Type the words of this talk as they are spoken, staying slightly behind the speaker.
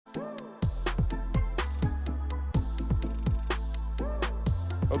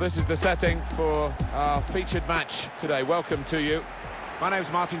Well, this is the setting for our featured match today. Welcome to you. My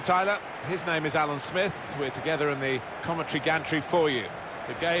name's Martin Tyler. His name is Alan Smith. We're together in the commentary gantry for you.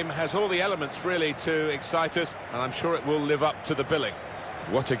 The game has all the elements, really, to excite us, and I'm sure it will live up to the billing.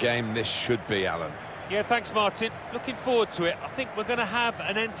 What a game this should be, Alan. Yeah, thanks, Martin. Looking forward to it. I think we're going to have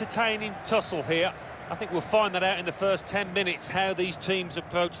an entertaining tussle here. I think we'll find that out in the first 10 minutes, how these teams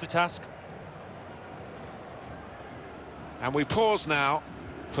approach the task. And we pause now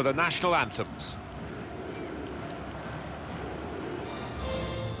for the national anthems.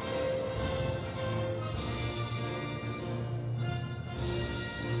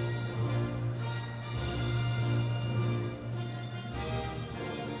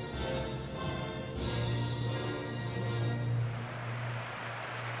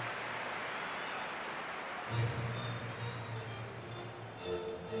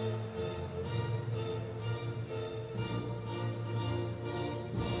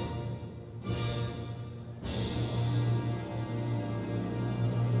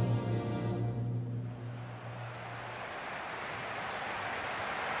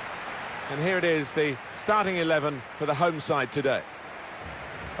 And here it is, the starting 11 for the home side today.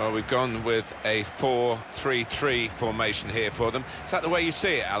 Well, we've gone with a 4-3-3 formation here for them. Is that the way you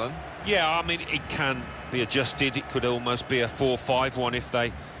see it, Alan? Yeah, I mean, it can be adjusted. It could almost be a 4-5-1 if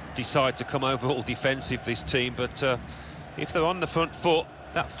they decide to come over all defensive, this team. But if they're on the front foot,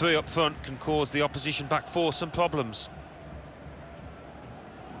 that three up front can cause the opposition back four some problems.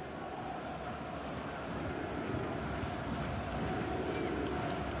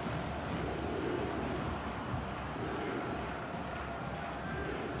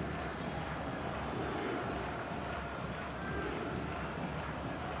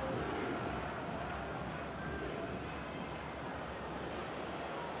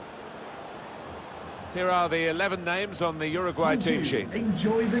 Here are the 11 names on the Uruguay team sheet.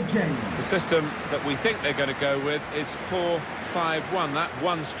 Enjoy the game. The system that we think they're going to go with is 4-5-1. That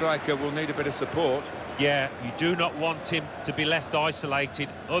one striker will need a bit of support. Yeah, you do not want him to be left isolated.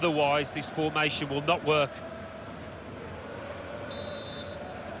 Otherwise, this formation will not work.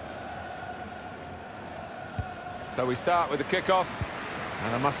 So we start with the kickoff.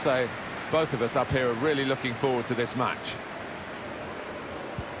 And I must say, both of us up here are really looking forward to this match.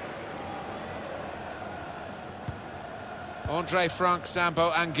 Andre Frank,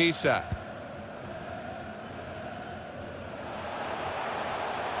 Zambo Anguissa.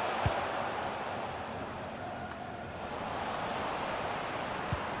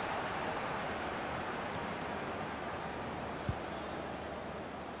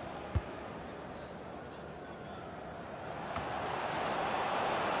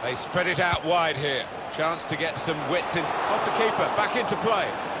 They spread it out wide here. Chance to get some width off the keeper, back into play.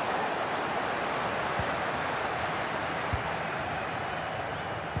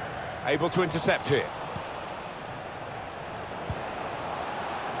 Able to intercept here.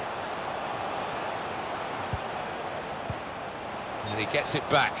 And he gets it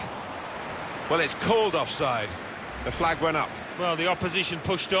back. Well, it's called offside. The flag went up. Well, the opposition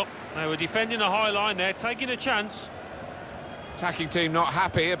pushed up. They were defending a high line there, taking a chance. Attacking team not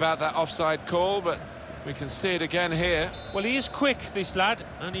happy about that offside call, but we can see it again here. Well, he is quick, this lad,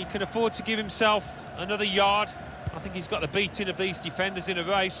 and he can afford to give himself another yard. I think he's got the beating of these defenders in a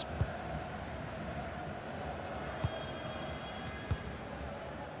race.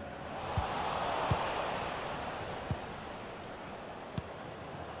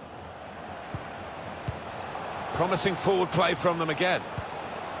 Promising forward play from them again.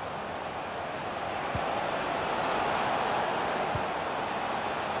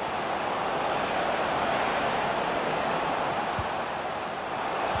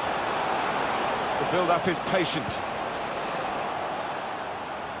 The build-up is patient.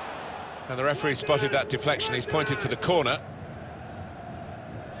 And the referee spotted that deflection. He's pointed for the corner.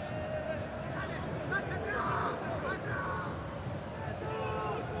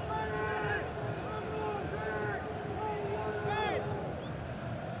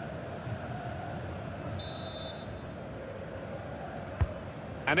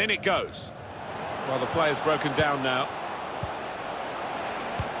 And in it goes. Well, the player's broken down now.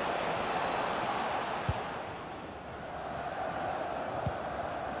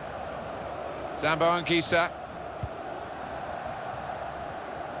 Zambo Anguissa.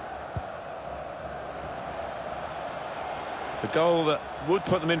 The goal that would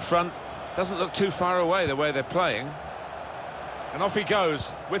put them in front doesn't look too far away the way they're playing. And off he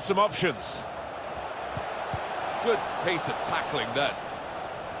goes with some options. Good piece of tackling there.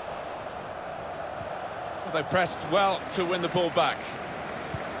 They pressed well to win the ball back.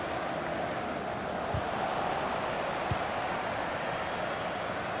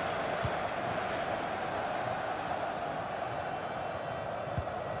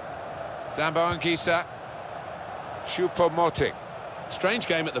 Zambo Anguissa. Choupo-Moting. Strange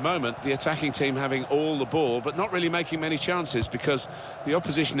game at the moment, the attacking team having all the ball, but not really making many chances because the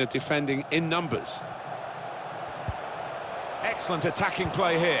opposition are defending in numbers. Excellent attacking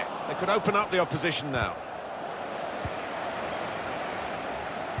play here. They could open up the opposition now.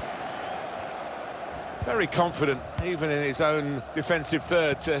 Very confident, even in his own defensive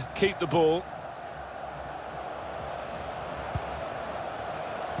third, to keep the ball.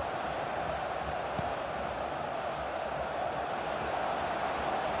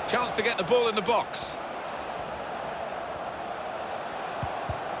 Chance to get the ball in the box.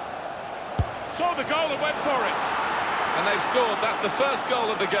 Saw the goal and went for it. And they've scored. That's the first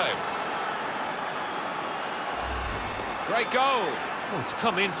goal of the game. Great goal. Well, it's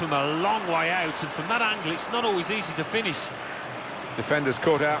come in from a long way out, and from that angle, it's not always easy to finish. Defenders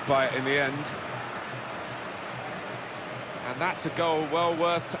caught out by it in the end. And that's a goal well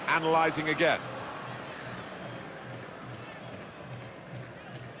worth analysing again.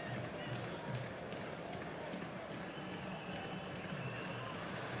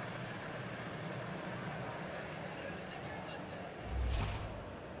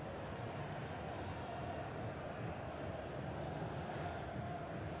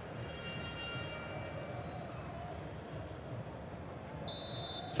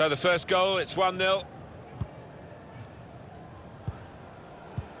 So the first goal, it's 1-0.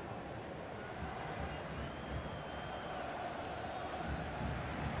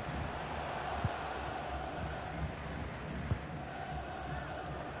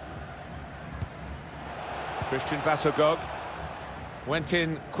 Christian Bassogog went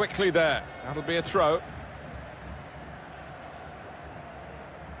in quickly there. That'll be a throw.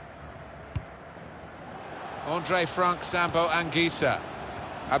 Andre Frank Zambo Anguissa.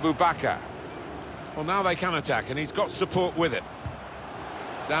 Abu Bakar. Well, now they can attack, and he's got support with it.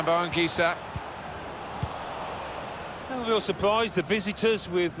 Zambo Anguissa. No real surprise, the visitors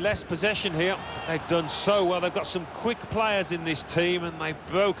with less possession here. They've done so well. They've got some quick players in this team, and they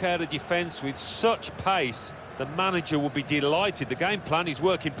broke out of defence with such pace. The manager will be delighted. The game plan is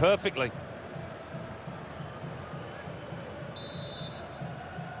working perfectly.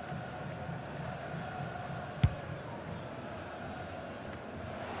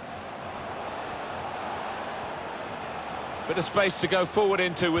 Bit of space to go forward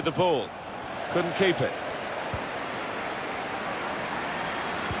into with the ball. Couldn't keep it.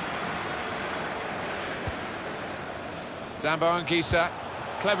 Zambo Anguissa,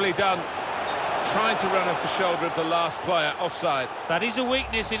 cleverly done. Trying to run off the shoulder of the last player, offside. That is a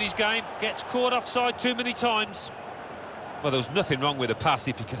weakness in his game. Gets caught offside too many times. Well, there was nothing wrong with the pass.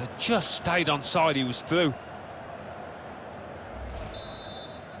 If he could have just stayed onside, he was through.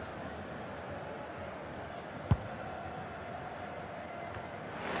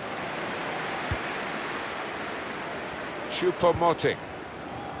 Choupo-Moting.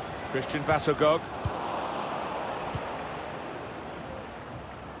 Christian Bassogog.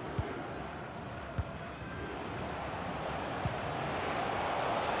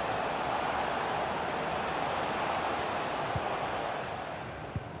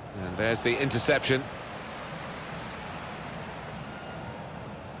 And there's the interception.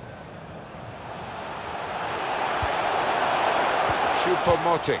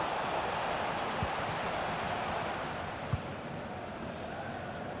 Choupo-Moting.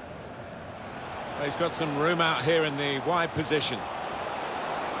 He's got some room out here in the wide position.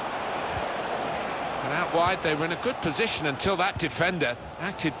 And out wide, they were in a good position until that defender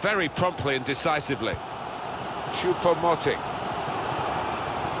acted very promptly and decisively. Choupo-Moting.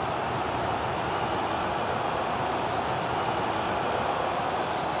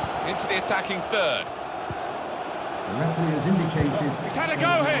 Into the attacking third. The referee has indicated... He's had a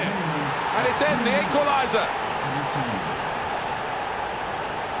go here! And it's in, the equaliser! And it's in.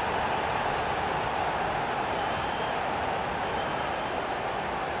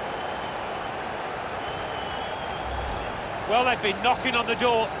 Well, they've been knocking on the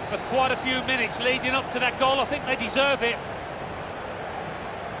door for quite a few minutes leading up to that goal. I think they deserve it.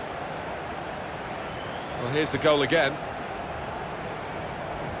 Well, here's the goal again.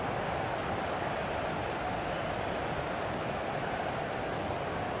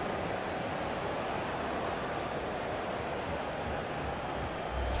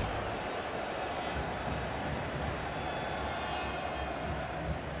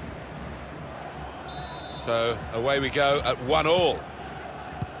 So away we go at 1-1.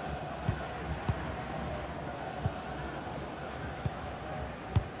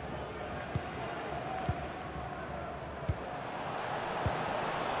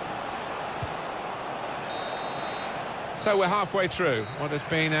 So we're halfway through what has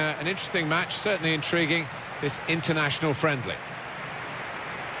been an interesting match, certainly intriguing, this international friendly.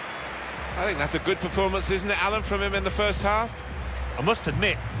 I think that's a good performance, isn't it, Alan, from him in the first half? I must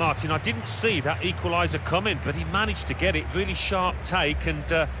admit, Martin, I didn't see that equaliser coming, but he managed to get it. Really sharp take, and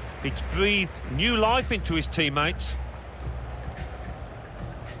it's breathed new life into his teammates.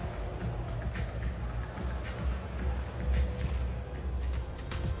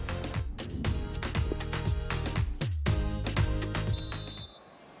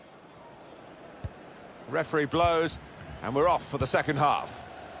 Referee blows, and we're off for the second half.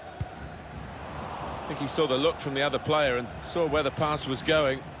 I think he saw the look from the other player and saw where the pass was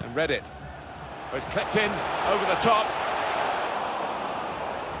going and read it. Oh, it's clipped in over the top.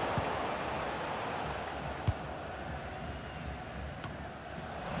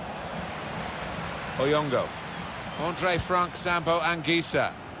 Oyongo. Andre Frank, Zambo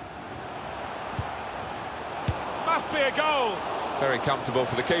Anguissa. Must be a goal. Very comfortable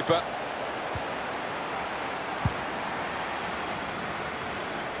for the keeper.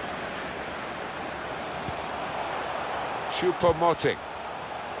 Choupo-Moting.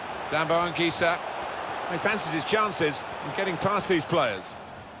 Zambo Anguissa. He fancies his chances in getting past these players.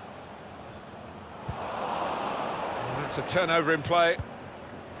 And that's a turnover in play.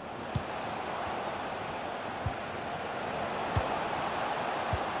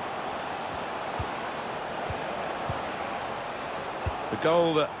 The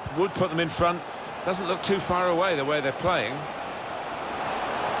goal that would put them in front doesn't look too far away the way they're playing.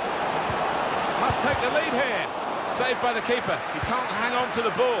 Must take the lead here. Saved by the keeper. He can't hang on to the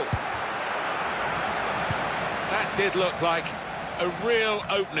ball. That did look like a real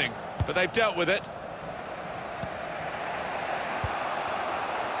opening, but they've dealt with it.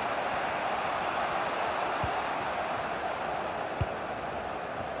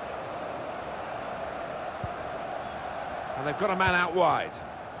 And they've got a man out wide.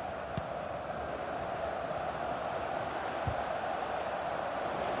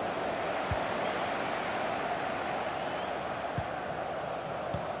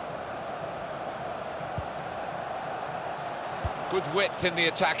 Good width in the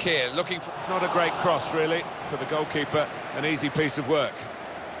attack here, looking for not a great cross really for the goalkeeper, an easy piece of work.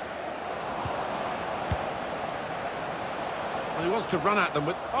 Well, he wants to run at them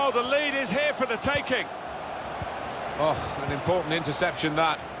with... Oh, the lead is here for the taking. Oh, an important interception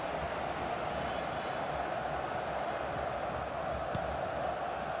that.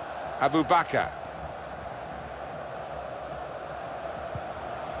 Abubakar.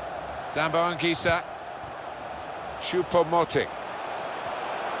 Zambo Anguissa. Choupo-Moting.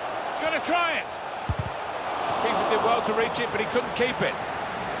 Going to try it. Keeper did well to reach it, but he couldn't keep it.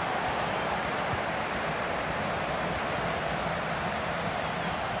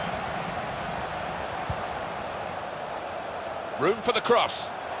 Room for the cross.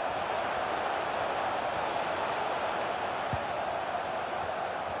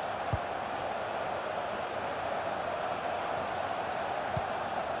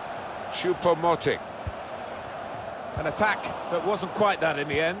 Choupo-Moting. An attack that wasn't quite that in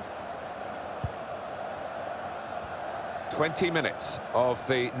the end. 20 minutes of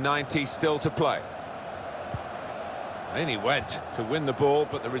the 90 still to play. In he went to win the ball,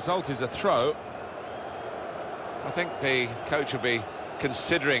 but the result is a throw. I think the coach will be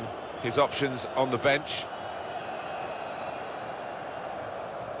considering his options on the bench.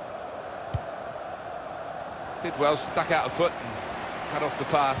 Did well, stuck out a foot and cut off the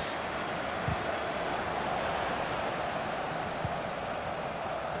pass.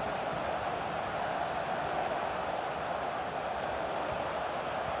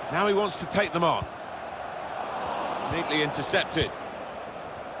 Now he wants to take them on. Neatly intercepted.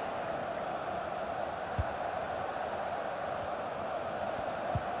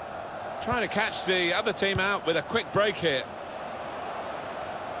 Trying to catch the other team out with a quick break here.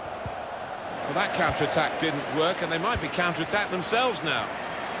 Well, that counter-attack didn't work, and they might be counter-attacked themselves now.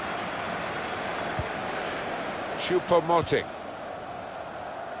 Choupo-Moting.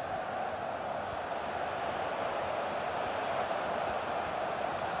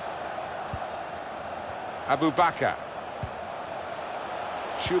 Abubakar.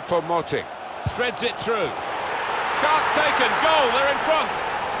 Choupo-Moting. Threads it through. Chance taken, goal, they're in front.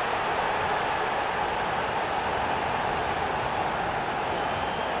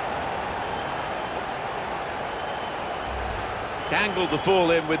 Angled the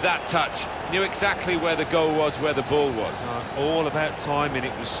ball in with that touch. Knew exactly where the goal was, where the ball was. All about timing.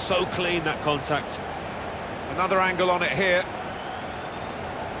 It was so clean, that contact. Another angle on it here.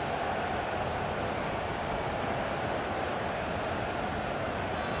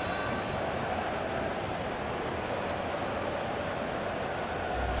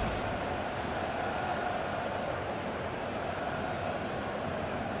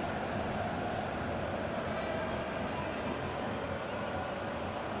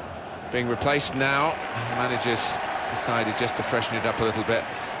 being replaced now. The manager's decided just to freshen it up a little bit.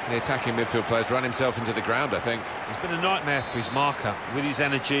 The attacking midfield player's run himself into the ground, I think. It's been a nightmare for his marker, with his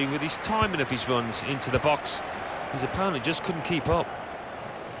energy, with his timing of his runs into the box. His opponent just couldn't keep up.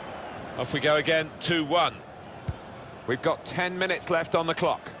 Off we go again, 2-1. We've got 10 minutes left on the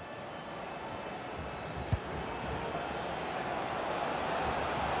clock.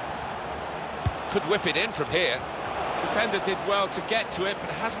 Could whip it in from here. Defender did well to get to it, but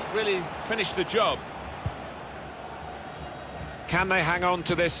hasn't really finished the job. Can they hang on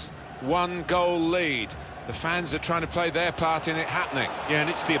to this one-goal lead? The fans are trying to play their part in it happening. Yeah, and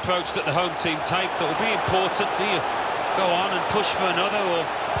it's the approach that the home team take that will be important. Do you go on and push for another, or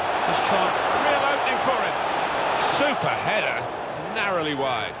just try and... Real opening for him. Super header, narrowly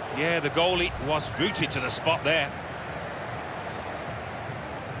wide. Yeah, the goalie was rooted to the spot there.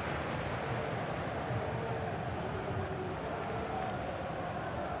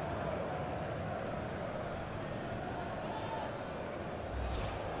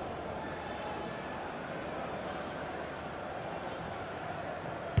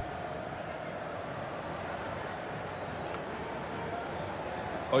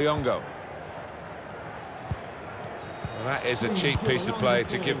 Oyongo. Well, that is a cheap piece of play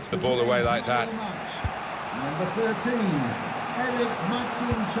to give the ball away like that. Number 13, Eric Maxim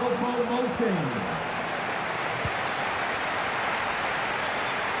Choupo-Moting.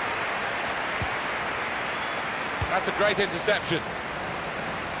 That's a great interception.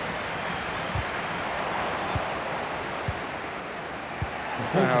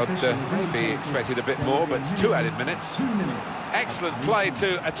 Crowd maybe expected a bit more, but 2 added minutes. Excellent play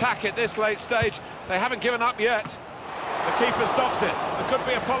to attack at this late stage. They haven't given up yet. The keeper stops it. There could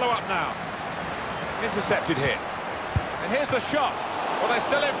be a follow-up now. Intercepted here. And here's the shot. Well, they're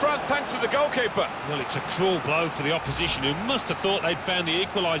still in front thanks to the goalkeeper. Well, it's a cruel blow for the opposition, who must have thought they'd found the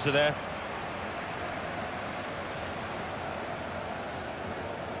equaliser there.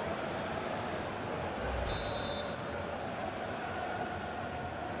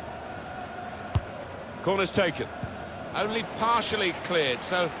 Corner's taken. Only partially cleared,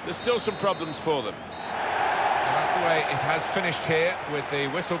 so there's still some problems for them. And that's the way it has finished here, with the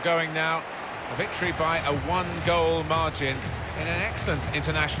whistle going now. A victory by a 1-goal margin in an excellent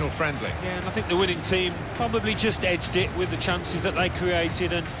international friendly. Yeah, and I think the winning team probably just edged it with the chances that they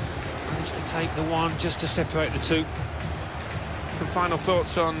created and managed to take the one just to separate the two. Some final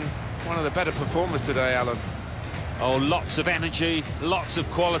thoughts on one of the better performers today, Alan? Oh, lots of energy, lots of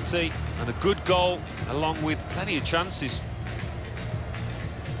quality, and a good goal, along with plenty of chances.